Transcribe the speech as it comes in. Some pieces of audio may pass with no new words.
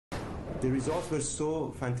The results were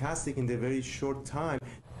so fantastic in the very short time.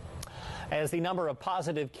 As the number of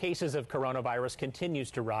positive cases of coronavirus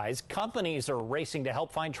continues to rise, companies are racing to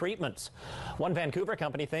help find treatments. One Vancouver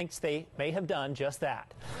company thinks they may have done just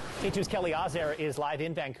that. KATU's Kelly Azer is live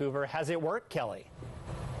in Vancouver. Has it worked, Kelly?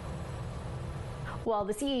 Well,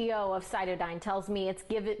 the CEO of CytoDyn tells me it's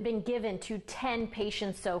been given to 10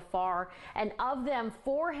 patients so far, and of them,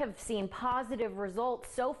 4 have seen positive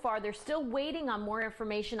results so far. They're still waiting on more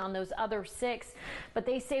information on those other 6, but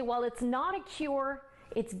they say while it's not a cure,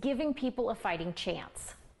 it's giving people a fighting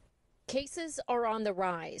chance. Cases are on the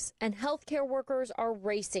rise, and healthcare workers are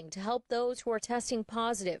racing to help those who are testing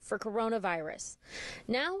positive for coronavirus.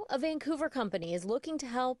 Now, a Vancouver company is looking to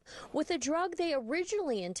help with a drug they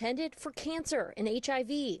originally intended for cancer and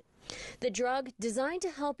HIV. The drug, designed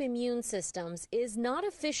to help immune systems, is not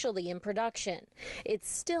officially in production. It's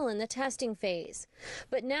still in the testing phase.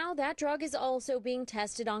 But now that drug is also being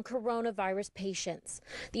tested on coronavirus patients.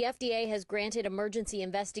 The FDA has granted emergency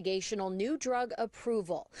investigational new drug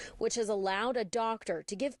approval, which has allowed a doctor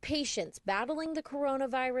to give patients battling the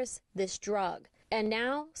coronavirus this drug. And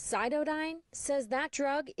now CytoDyn says that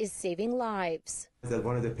drug is saving lives. That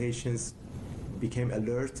one of the patients became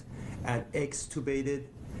alert and extubated,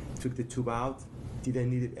 took the tube out,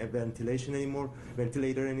 didn't need a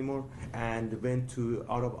ventilator anymore, and went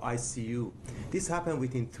out of ICU. This happened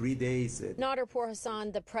within 3 days. Nader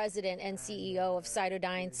Pourhassan, the president and CEO of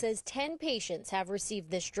CytoDyn, says 10 patients have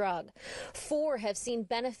received this drug. 4 have seen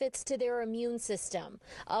benefits to their immune system.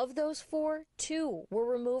 Of those 4, 2 were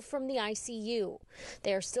removed from the ICU.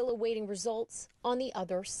 They are still awaiting results on the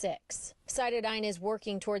other 6. CytoDyn is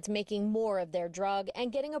working towards making more of their drug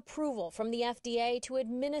and getting approval from the FDA to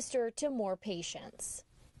administer to more patients.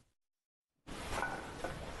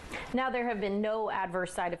 Now, there have been no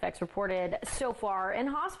adverse side effects reported so far, and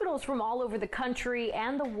hospitals from all over the country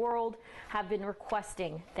and the world have been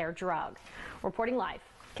requesting their drug. Reporting live,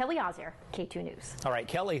 Kelly Azer, KATU News. All right,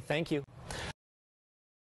 Kelly, thank you.